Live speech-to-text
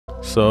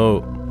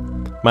So,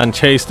 man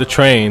chased the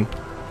train,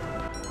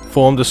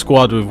 formed a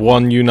squad with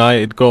one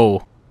united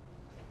goal.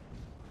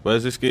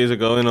 Where's this geezer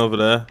going over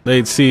there?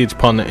 Laid siege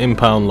upon the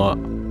impound lot.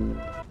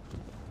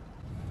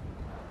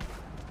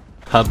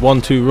 Had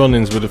 1-2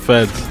 run-ins with the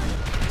feds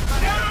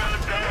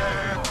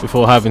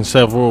before having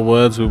several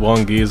words with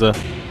one geezer.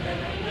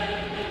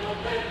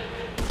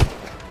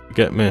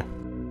 Get me?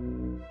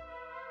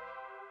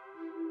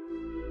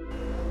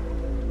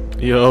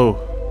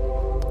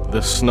 Yo,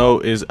 the snow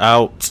is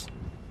out.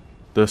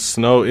 The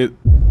snow is...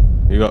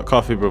 You got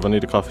coffee, bro? I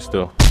need a coffee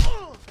still.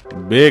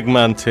 Big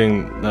man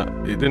thing. Nah,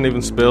 it didn't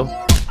even spill.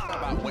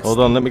 Hold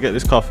on, let me get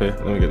this coffee.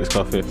 Let me get this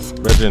coffee.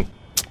 Regin,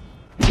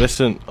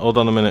 listen, hold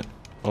on a minute.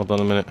 Hold on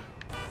a minute.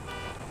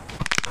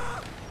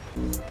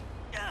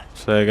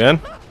 Say again.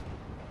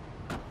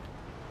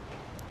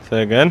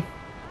 Say again.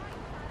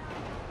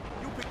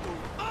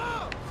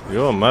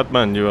 You're a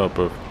madman, you are,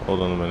 bro.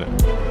 Hold on a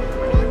minute.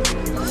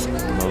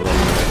 Hold on a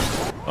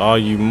minute. Oh,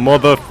 you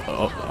mother...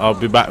 Oh, I'll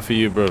be back for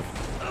you, bro.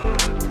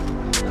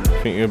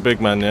 Think you're a big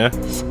man, yeah?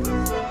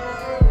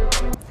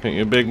 Think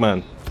you're a big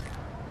man?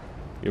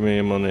 Give me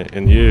your money.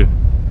 And you.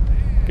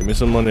 Give me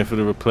some money for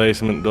the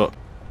replacement duck.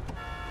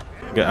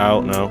 Get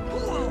out now.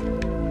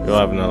 You're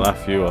having a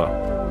laugh, you are.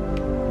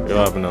 You're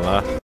having a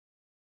laugh.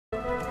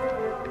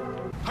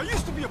 I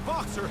used to be a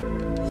boxer.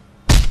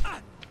 I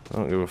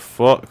don't give a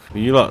fuck.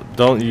 You lot,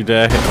 don't you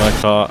dare hit my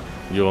car.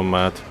 You're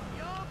mad.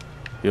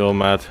 You're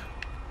mad.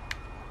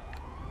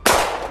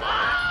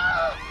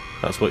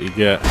 That's what you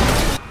get.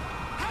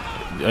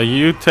 Are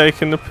you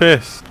taking the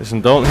piss?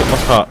 Listen, don't hit my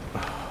car.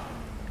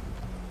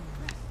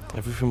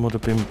 Everything would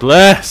have been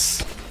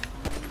blessed.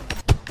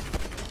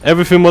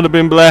 Everything would have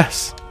been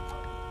blessed.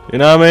 You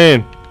know what I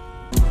mean?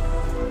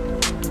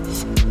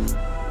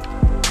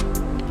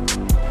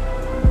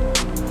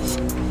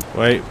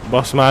 Wait,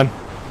 boss man.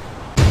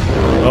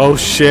 Oh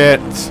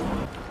shit.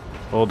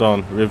 Hold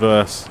on,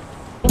 reverse.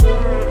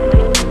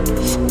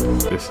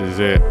 This is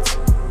it.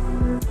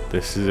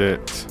 This is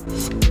it.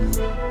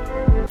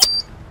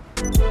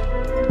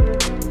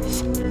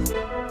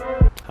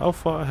 How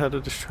far ahead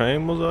of this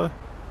train was I?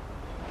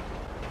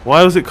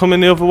 Why was it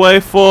coming the other way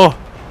for?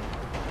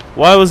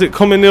 Why was it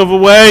coming the other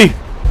way?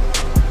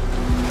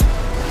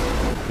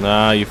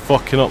 Nah, you're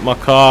fucking up my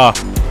car.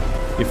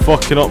 You're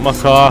fucking up my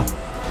car.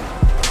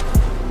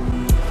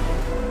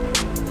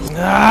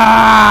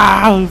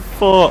 Ah,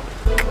 fuck.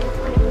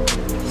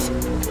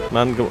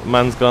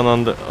 Man's gone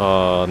under.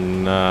 Oh,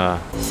 nah.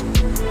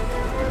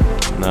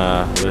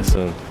 Nah,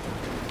 listen.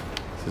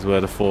 This is where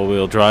the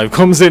 4-wheel drive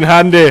comes in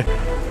handy.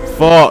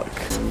 Fuck.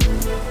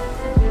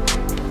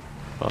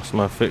 Boss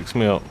man, fix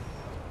me up.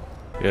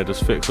 Yeah,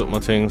 just fix up my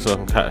thing so I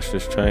can catch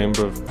this train,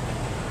 bruv.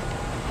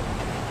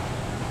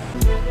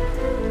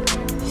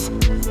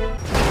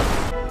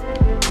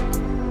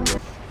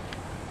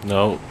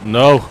 No,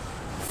 no.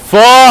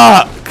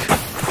 Fuck!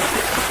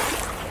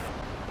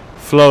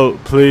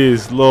 Float,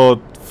 please, Lord,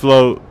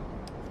 float.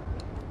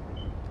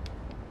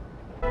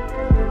 I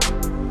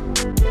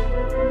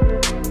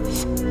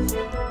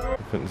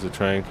think there's a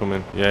train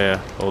coming. Yeah,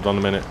 hold on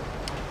a minute.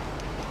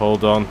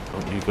 Hold on,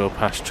 don't you go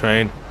past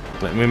train.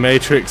 Let me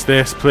matrix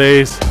this,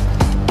 please.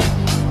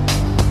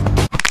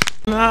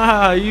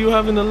 Nah, you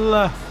having a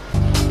laugh.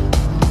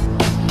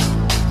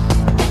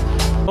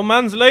 Oh,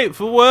 man's late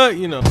for work,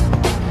 you know.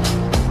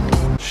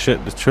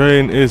 Shit, the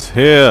train is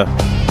here.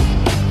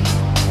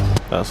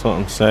 That's what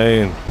I'm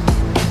saying.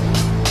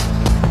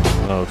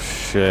 Oh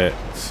shit.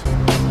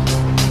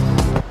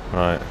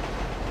 Right.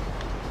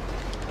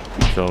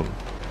 Don't.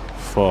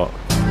 Fuck.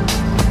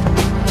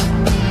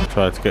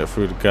 Try to get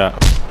through the gap.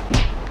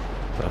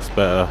 That's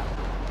better.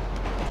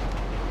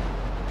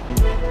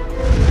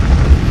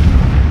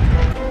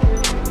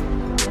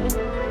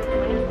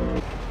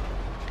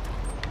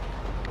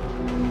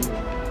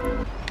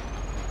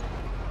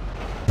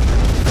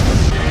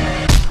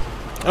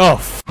 Oh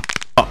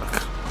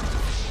fuck.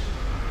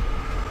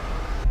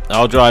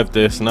 I'll drive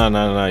this.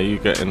 No, you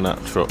get in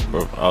that truck,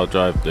 bro. I'll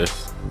drive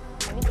this.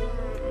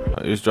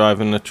 Who's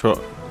driving the truck?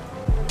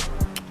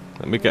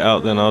 Let me get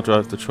out then, I'll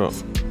drive the truck.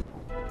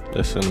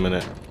 Listen a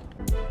minute.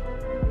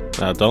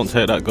 Now don't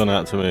take that gun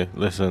out to me.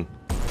 Listen.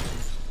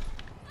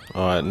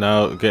 Alright,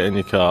 now get in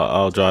your car.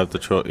 I'll drive the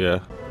truck, yeah.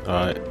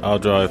 Alright, I'll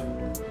drive.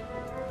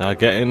 Now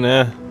get in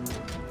there.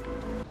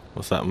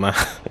 What's that, man?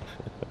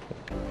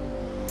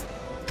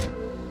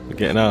 You're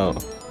getting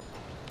out.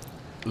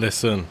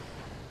 Listen.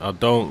 I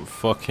don't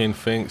fucking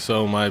think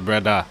so, my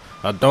brother.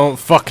 I don't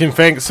fucking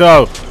think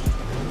so.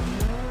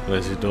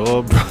 Where's your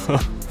door, bro?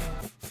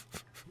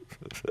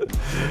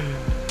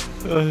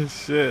 Oh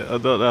shit, I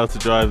don't know how to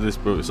drive this,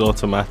 bro. It's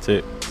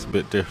automatic. It's a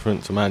bit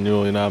different to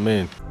manual, you know what I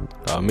mean?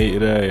 I'll meet you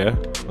there, yeah?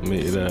 I'll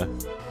meet you there.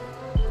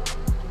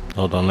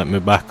 Hold on, let me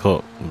back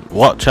up.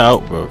 Watch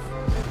out, bro.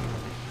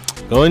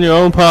 Go in your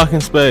own parking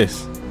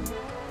space.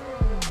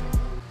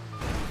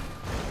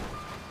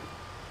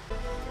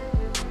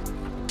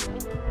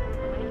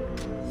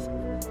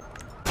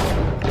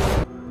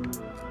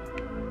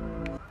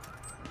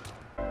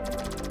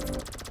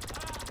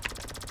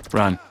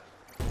 Run.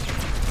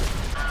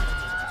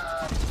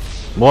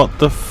 What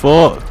the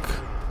fuck?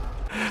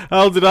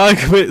 How did I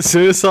commit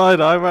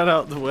suicide? I ran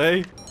out the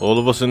way. All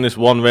of us in this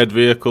one red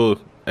vehicle.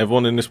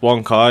 Everyone in this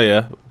one car,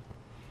 yeah?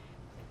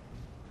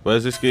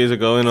 Where's this geezer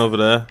going over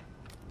there?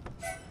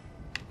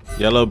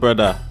 Yellow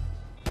brother.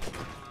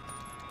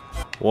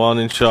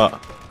 Warning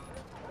shot.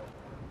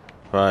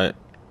 Right.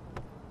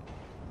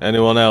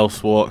 Anyone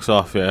else walks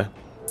off, yeah?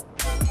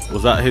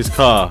 Was that his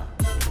car?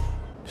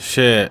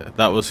 Shit,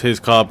 that was his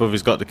car, bruv.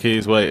 He's got the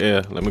keys. Wait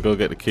here. Let me go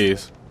get the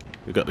keys.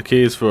 He got the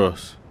keys for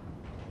us.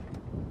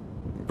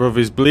 Bruv,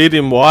 he's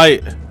bleeding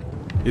white.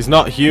 He's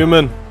not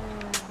human.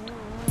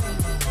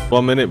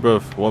 1 minute,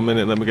 bruv. 1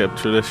 minute. Let me get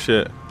through this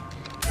shit.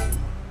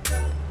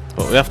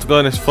 But we have to go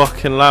in this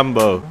fucking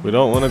Lambo. We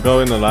don't want to go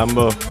in the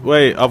Lambo.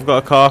 Wait, I've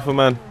got a car for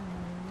man.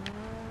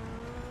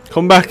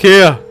 Come back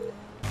here.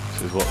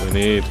 This is what we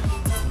need.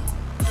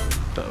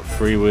 That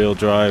freewheel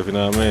drive, you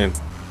know what I mean?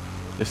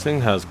 This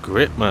thing has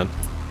grip, man.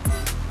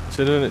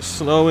 Considering it's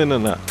snowing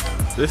and that.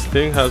 This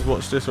thing has,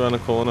 watch this around the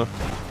corner.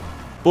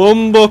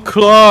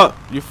 Bumbleclot!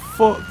 You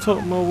fucked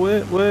up my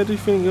way. Where do you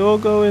think you're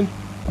going?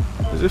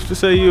 As if to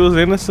say you was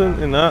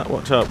innocent in that.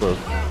 Watch out, bro.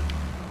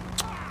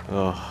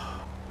 Oh.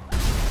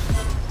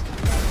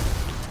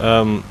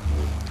 I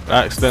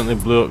accidentally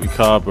blew up your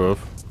car, bro.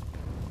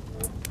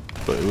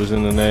 But it was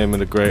in the name of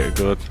the greater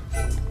good.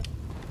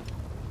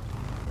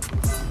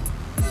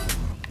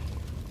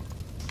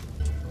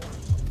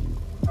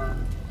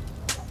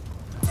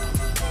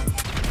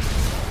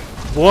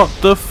 What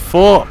the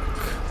fuck?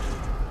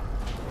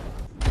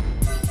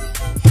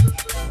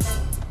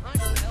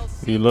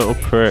 You little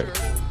prick.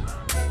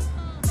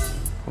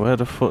 Where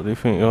the fuck do you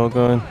think you're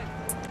going?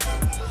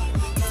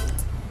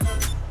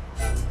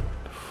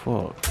 The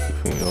fuck do you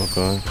think you're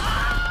going?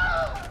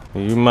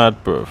 Are you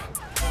mad, bruv?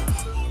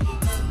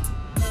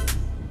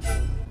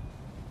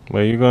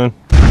 Where are you going?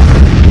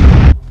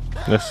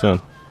 Listen.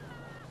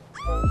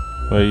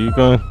 Where are you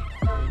going?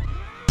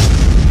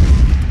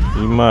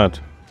 You mad?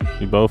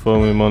 You both owe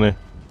me money.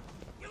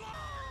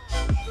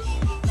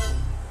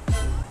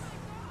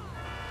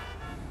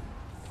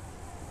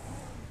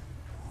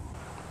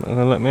 Not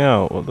gonna let me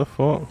out? What the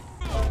fuck?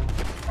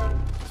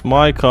 It's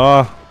my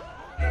car.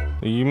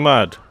 Are you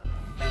mad?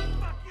 I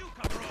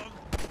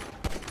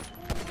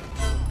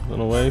don't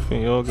know where you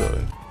think you're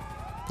going.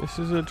 This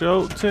is a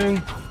joke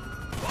thing.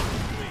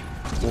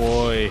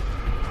 Boy.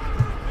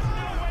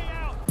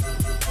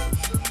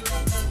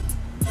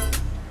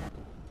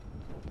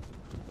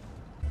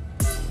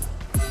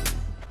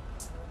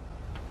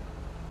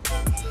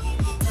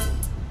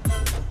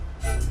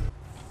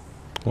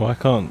 Why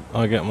can't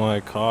I get my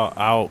car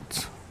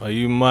out? Are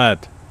you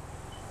mad?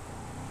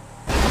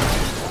 I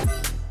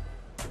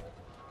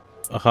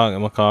can't get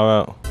my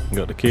car out. I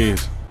got the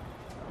keys.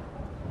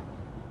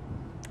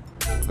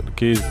 Got the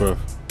keys, bro.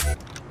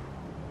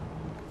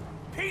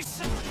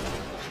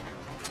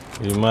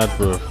 Are you mad,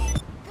 bro?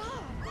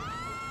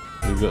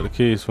 You got the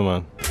keys for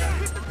man.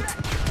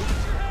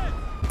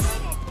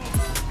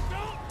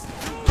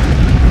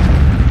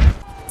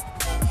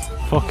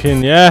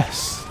 Fucking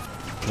yes!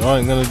 I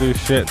ain't gonna do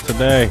shit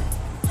today.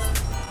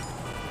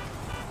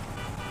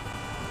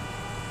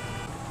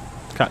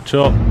 Catch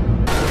up.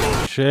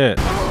 Shit.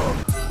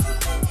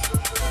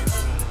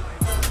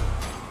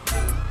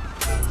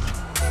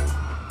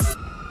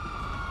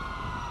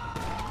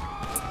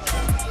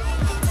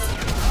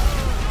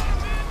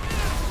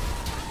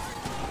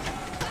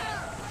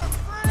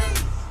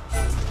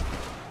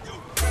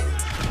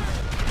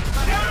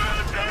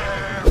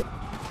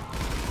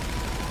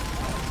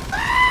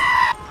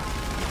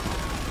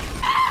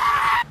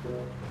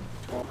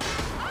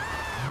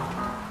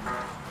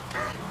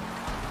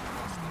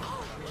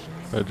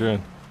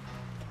 Adrian.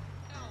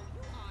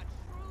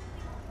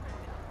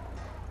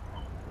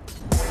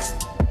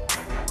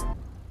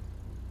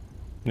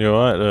 You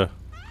alright there?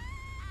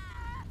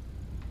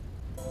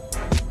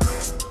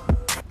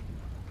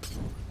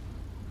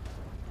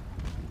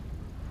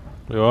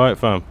 You alright,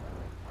 fam?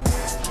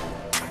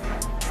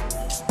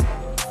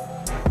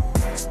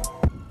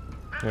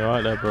 You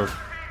alright there, bro?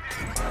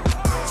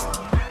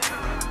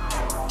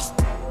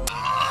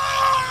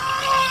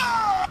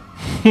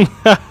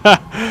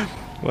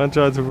 Man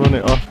tried to run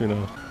it off, you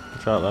know.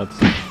 Watch out, lads.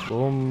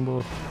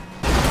 Bumble.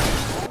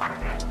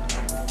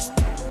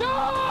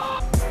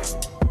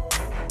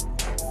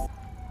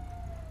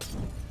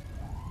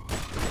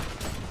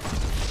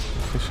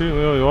 You shoot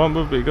me all you want,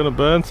 but you're gonna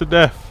burn to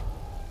death.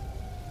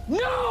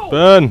 No!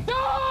 Burn! No!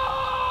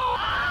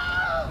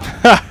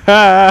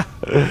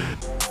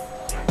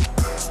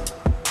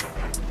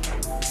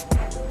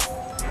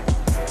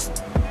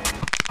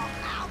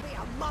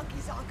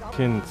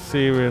 Fucking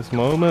serious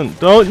moment,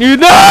 don't you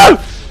know?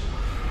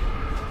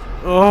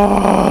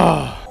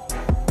 Oh.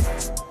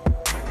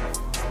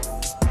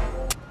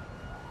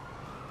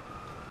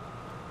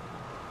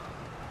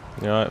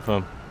 You alright,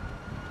 fam?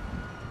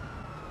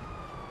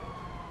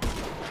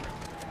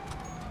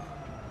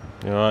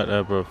 You alright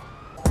there, bro?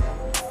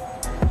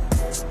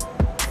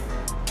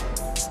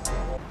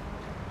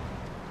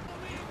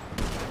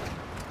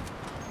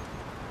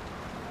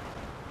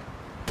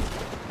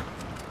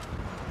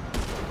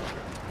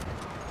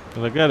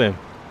 Did I get him?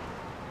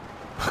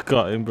 I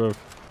got him, bro.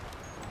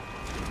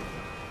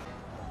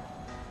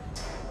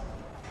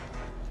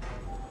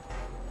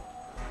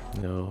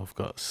 Yo, I've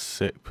got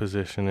sick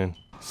positioning.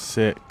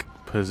 Sick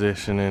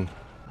positioning.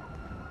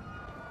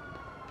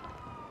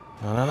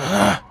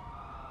 No.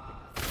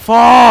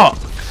 Fuck!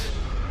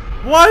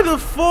 Why the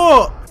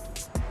fuck?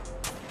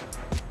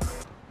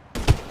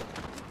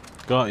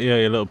 Got you,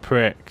 you little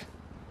prick.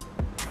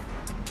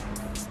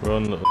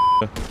 Run, little.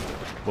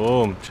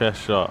 Boom,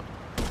 chest shot.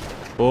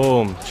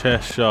 Boom,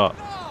 chest shot.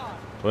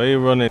 Where are you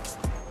running?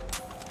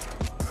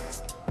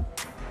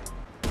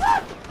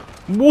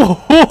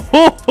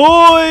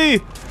 Whoa!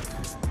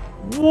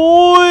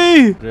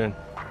 Boy!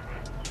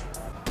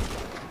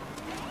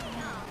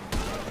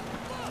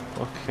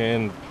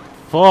 Fucking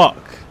fuck!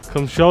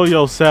 Come show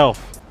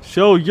yourself!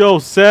 Show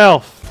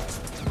yourself!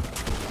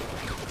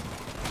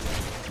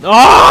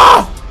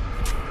 Ah!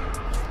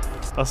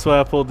 I swear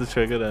I pulled the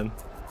trigger then.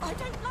 I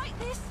don't like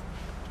this.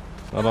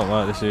 I don't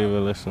like this either,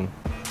 listen.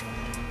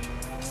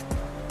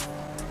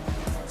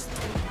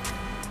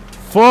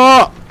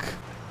 Fuck!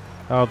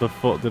 How the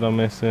fuck did I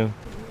miss him?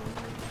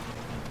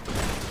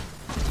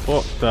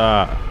 Fuck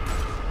that.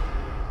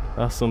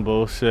 That's some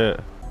bullshit.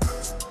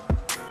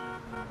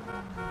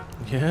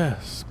 Yeah,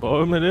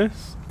 spoil me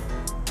this.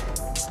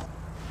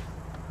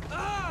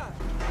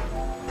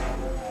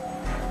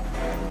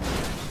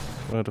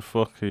 Where the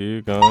fuck are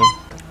you going?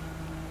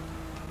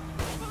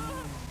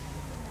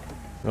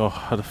 Oh, I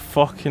had a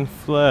fucking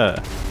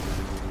flare.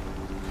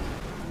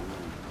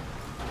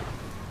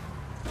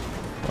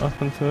 What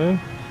happened to him?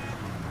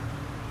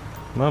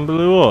 Man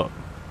blew up.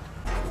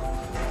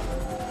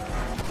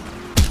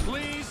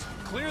 Please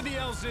clear the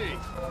LZ.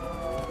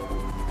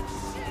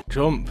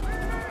 Jump.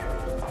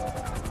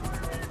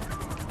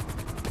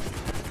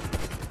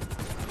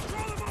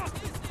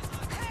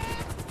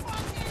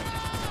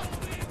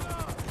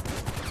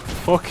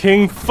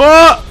 Fucking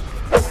fuck!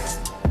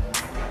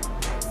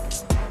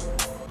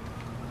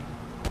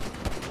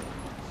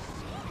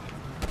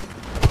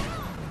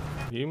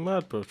 You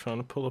mad, bro? Trying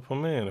to pull up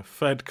on me in a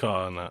Fed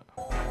car and that.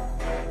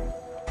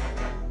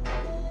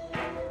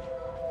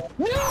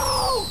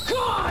 No!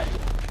 God!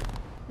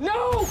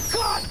 No!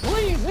 God,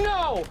 please,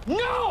 no!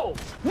 No!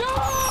 No!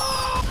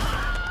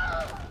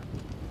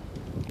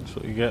 That's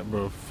what you get,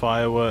 bro.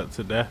 Firework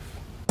to death.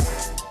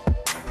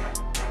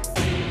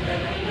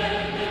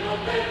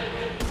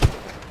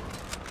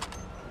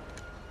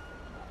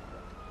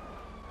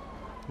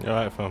 You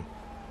alright, fam?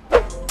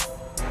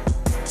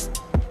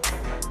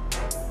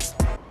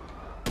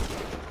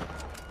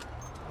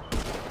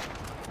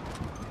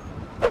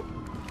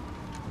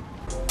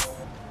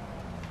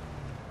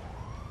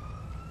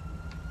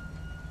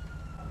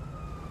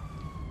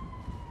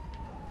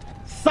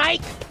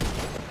 Psych!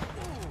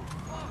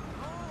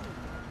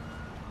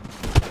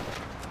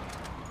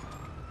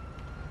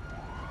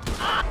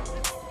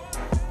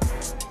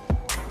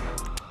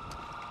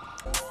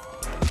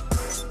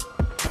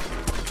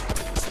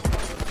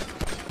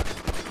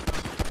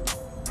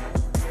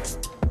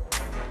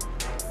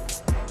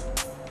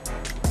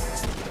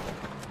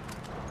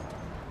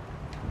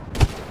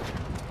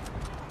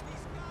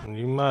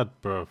 You mad,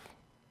 bro?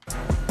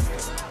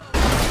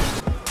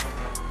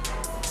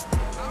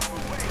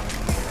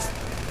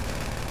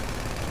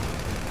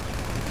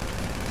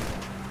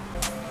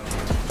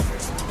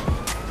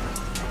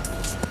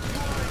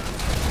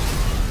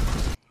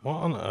 What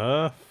on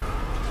earth?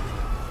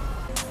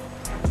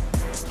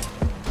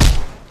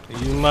 Are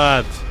you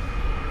mad?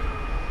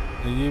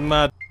 Are you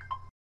mad?